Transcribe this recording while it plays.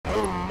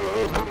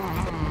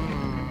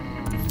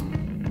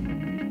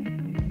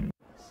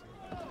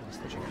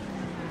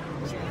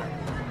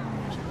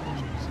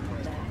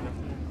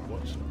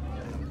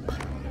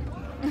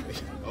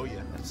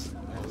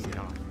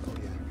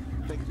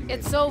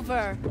It's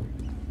over.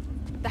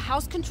 The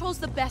house controls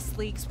the best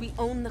leagues. We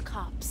own the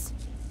cops.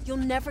 You'll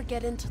never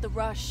get into the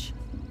rush.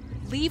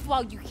 Leave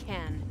while you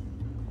can.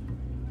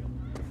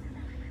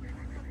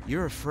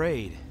 You're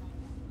afraid.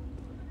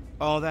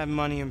 All that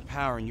money and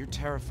power, and you're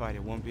terrified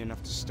it won't be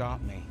enough to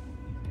stop me.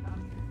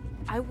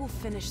 I will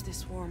finish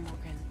this war,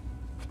 Morgan.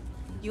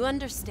 You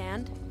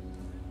understand?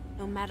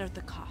 No matter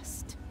the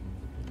cost.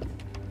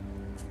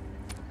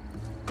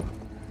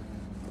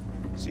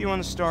 See you on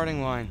the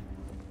starting line.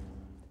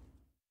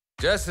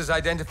 Jess has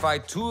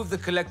identified 2 of the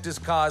Collector's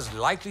cars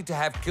likely to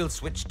have kill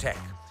switch tech.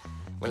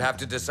 We'll have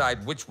to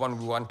decide which one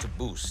we want to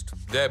boost.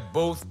 They're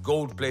both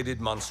gold-plated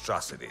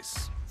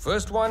monstrosities.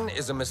 First one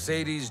is a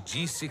Mercedes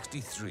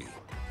G63.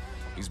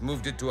 He's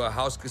moved it to a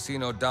house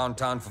casino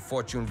downtown for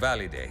Fortune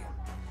Valley Day.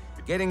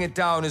 Getting it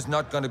down is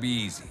not going to be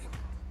easy.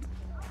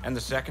 And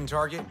the second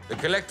target? The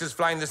Collector's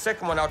flying the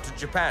second one out to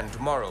Japan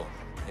tomorrow.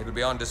 It'll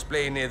be on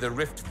display near the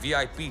Rift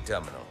VIP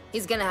terminal.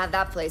 He's gonna have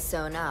that place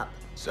sewn up.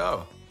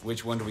 So,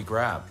 which one do we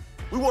grab?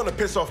 We want to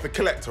piss off the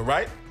Collector,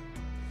 right?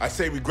 I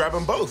say we grab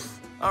them both.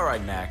 All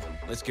right, Mac.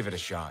 Let's give it a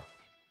shot.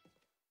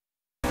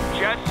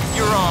 Jess,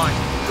 you're on.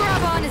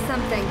 Grab onto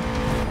something.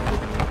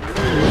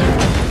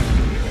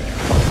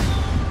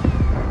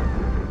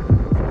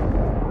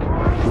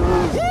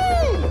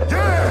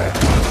 Yeah!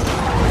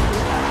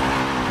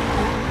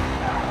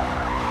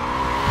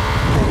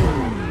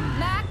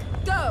 Mac,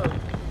 go!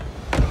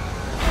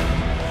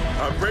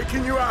 I'm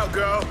breaking you out,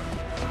 girl.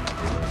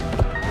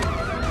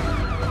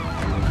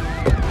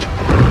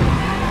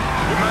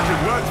 The magic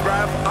words,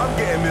 Rav. I'm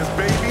getting this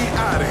baby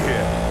out of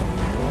here.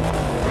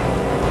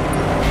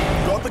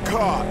 Got the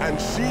car, and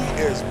she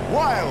is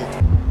wild.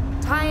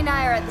 Ty and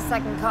I are at the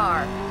second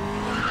car.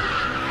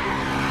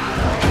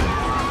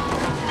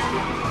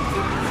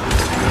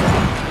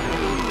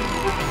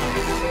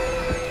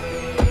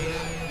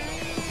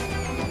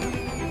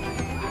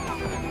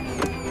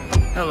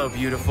 Hello,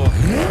 beautiful.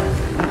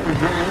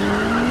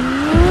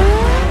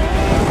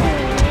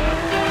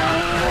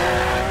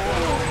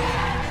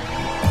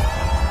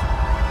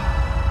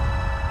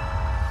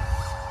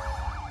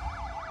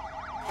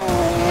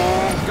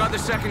 Got the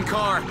second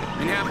car,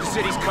 and half the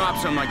city's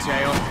cops on my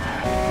tail.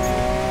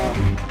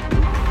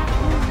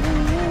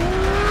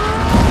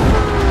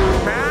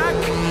 Mac?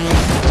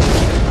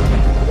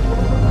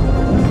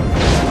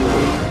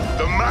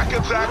 The Mac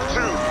attack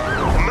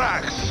 2.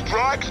 Mac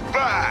strikes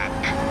back.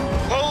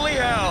 Holy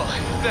hell,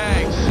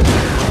 thanks.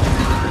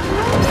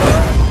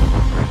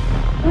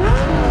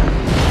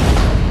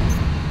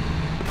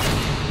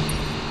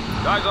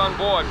 Guys on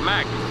board,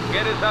 Mac,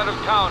 get us out of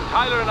town.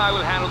 Tyler and I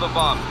will handle the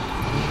bomb.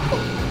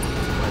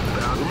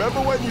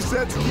 Remember when you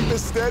said to keep it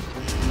steady?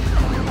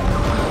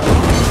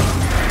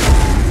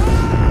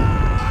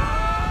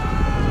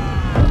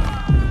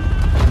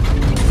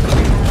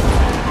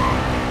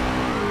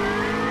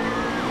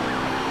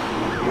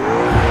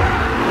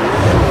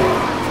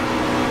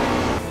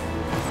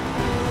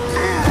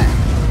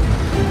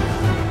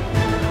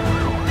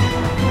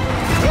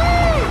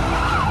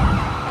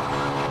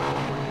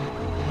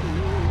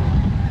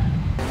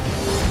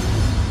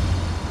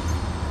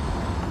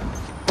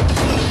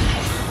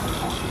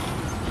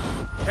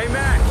 Hey,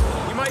 Mac,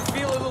 you might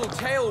feel a little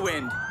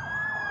tailwind.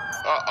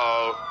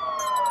 Uh-oh.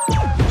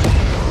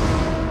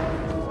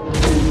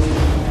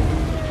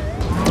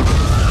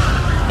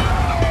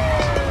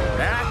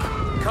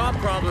 Mac, cop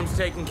problem's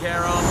taken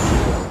care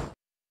of.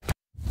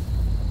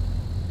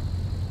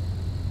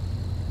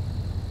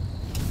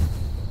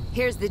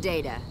 Here's the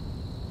data.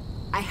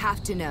 I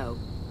have to know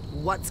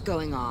what's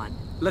going on.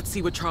 Let's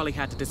see what Charlie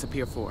had to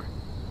disappear for.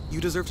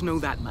 You deserve to know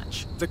that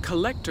much. The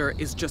Collector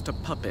is just a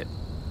puppet.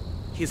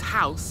 His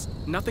house,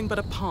 nothing but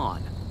a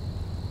pawn.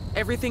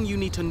 Everything you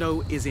need to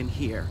know is in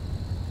here.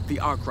 The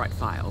Arkwright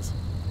files.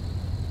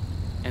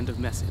 End of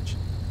message.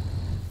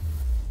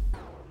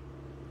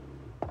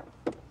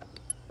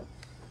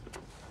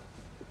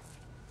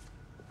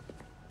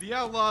 The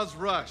Outlaws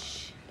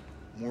rush.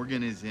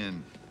 Morgan is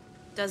in.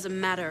 Doesn't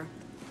matter.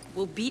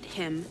 We'll beat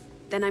him,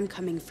 then I'm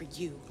coming for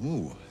you.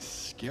 Ooh,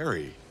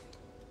 scary.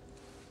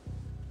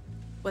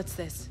 What's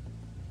this?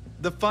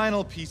 The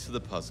final piece of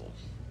the puzzle.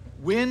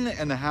 Win,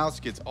 and the house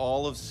gets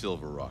all of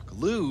Silver Rock.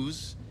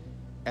 Lose,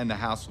 and the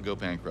house will go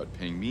bankrupt,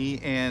 paying me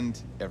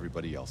and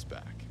everybody else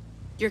back.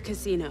 Your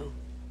casino.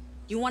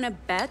 You want to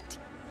bet?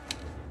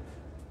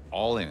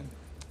 All in.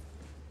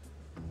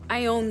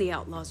 I own the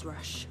Outlaws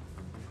Rush.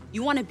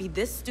 You want to be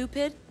this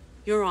stupid?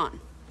 You're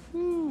on.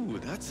 Ooh,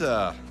 that's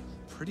a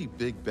pretty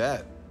big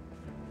bet.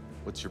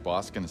 What's your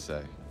boss gonna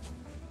say?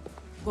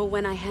 Well,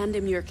 when I hand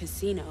him your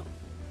casino,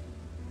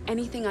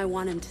 anything I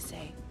want him to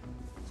say.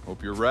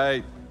 Hope you're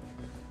right.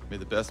 May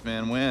the best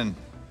man win.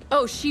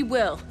 Oh, she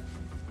will.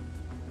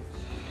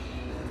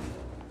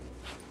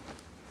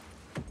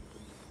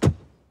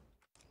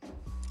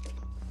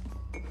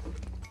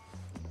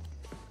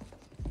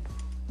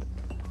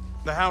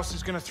 The house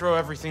is gonna throw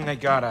everything they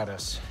got at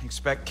us.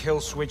 Expect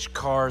kill switch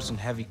cars and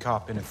heavy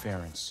cop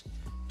interference.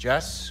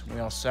 Jess,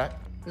 we all set?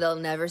 They'll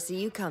never see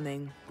you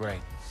coming.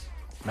 Great.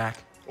 Mac?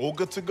 All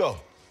good to go.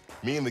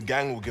 Me and the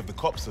gang will give the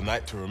cops a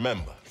night to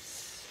remember.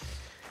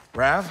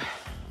 Rav,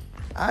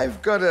 I've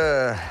got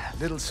a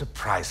little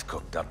surprise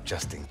cooked up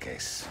just in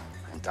case.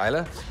 And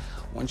Tyler,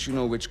 once you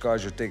know which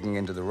cars you're taking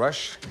into the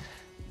rush,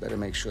 better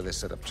make sure they're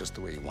set up just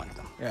the way you want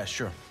them. Yeah,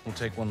 sure. We'll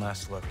take one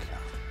last look.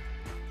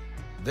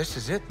 This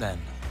is it,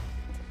 then.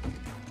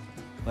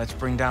 Let's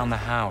bring down the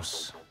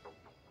house.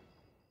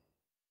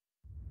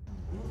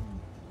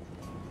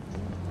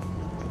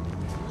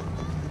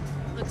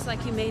 Looks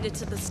like you made it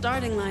to the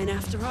starting line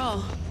after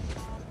all.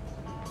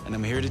 And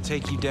I'm here to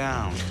take you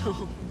down.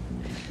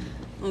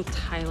 Oh,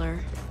 Tyler.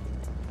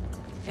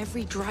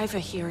 Every driver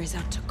here is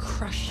out to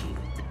crush you.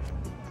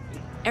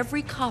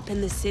 Every cop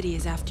in the city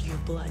is after your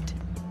blood.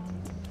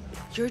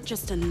 You're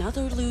just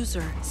another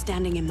loser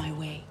standing in my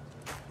way.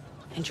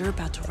 And you're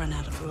about to run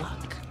out of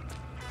luck.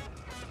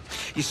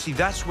 You see,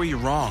 that's where you're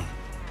wrong.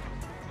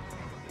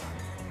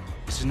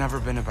 This has never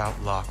been about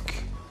luck.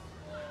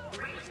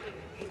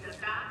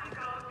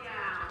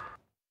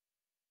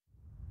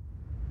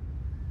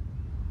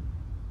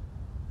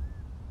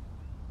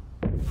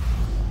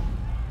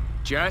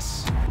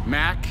 Jess,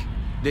 Mac,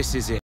 this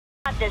is it.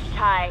 Not this,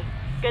 Ty.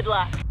 Good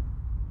luck.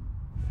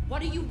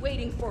 What are you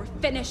waiting for?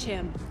 Finish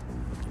him.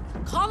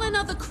 Call in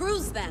other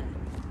crews, then.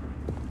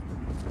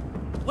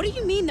 What do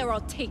you mean they're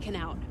all taken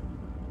out?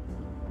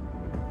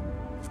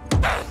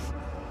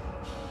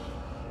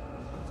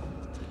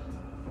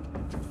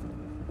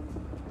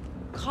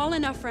 Call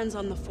in our friends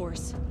on the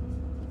force.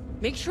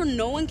 Make sure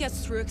no one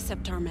gets through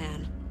except our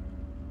man.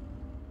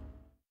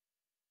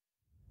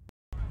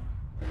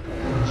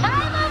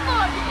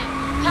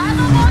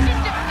 Tyler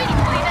Morgan defeats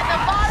Lena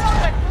Navarro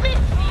and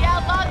meets the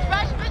Outlaws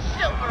rush for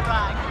Silver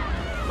Rock.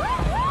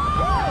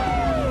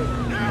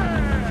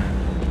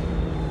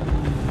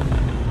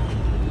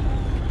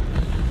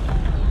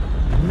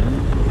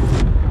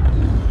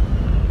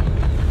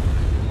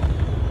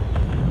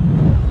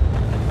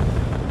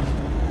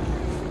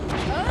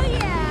 Oh,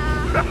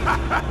 yeah!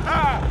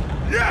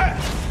 Yes!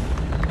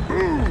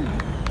 Boom!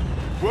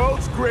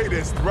 World's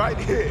greatest right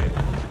here.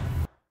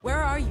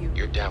 Where are you?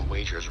 Your damn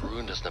wagers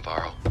ruined us,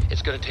 Navarro.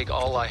 It's gonna take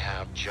all I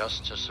have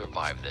just to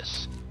survive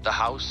this. The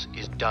house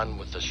is done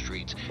with the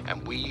streets,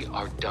 and we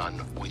are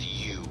done with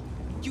you.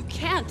 You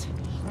can't.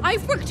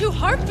 I've worked too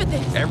hard for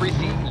this.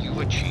 Everything you've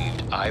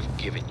achieved, I've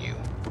given you.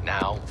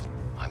 Now,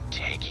 I'm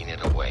taking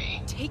it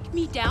away. Take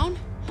me down,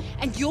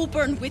 and you'll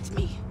burn with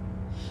me.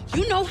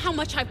 You know how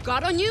much I've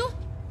got on you?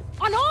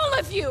 On all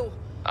of you!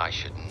 I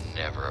should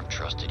never have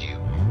trusted you.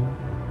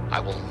 I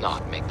will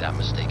not make that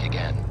mistake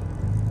again.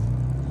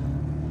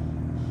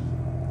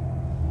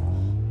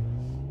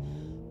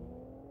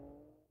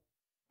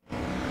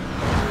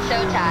 So,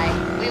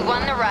 Ty, we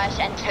won the rush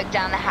and took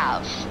down the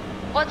house.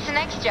 What's the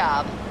next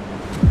job?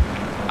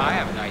 I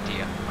have an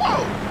idea.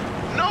 Whoa!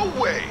 No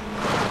way!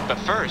 But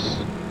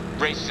first,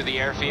 race to the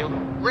airfield.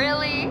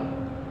 Really?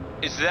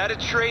 Is that a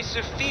trace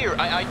of fear?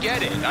 I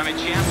get it. I'm a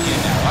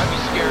champion now. I'd be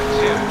scared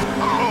too.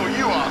 Oh,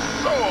 you are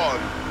so on!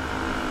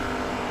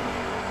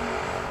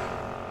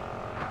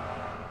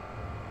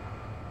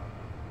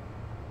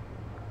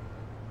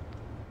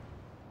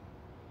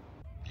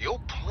 Your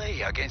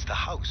play against the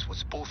house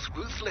was both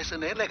ruthless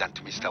and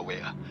elegant, Mr.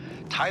 Ware.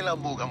 Tyler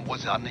Morgan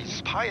was an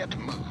inspired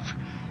move.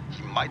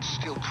 He might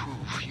still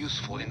prove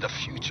useful in the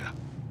future.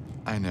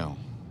 I know.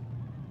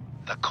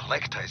 The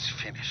collector is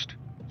finished.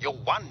 You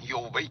won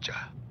your wager.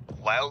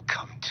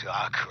 Welcome to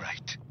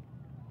Arkwright.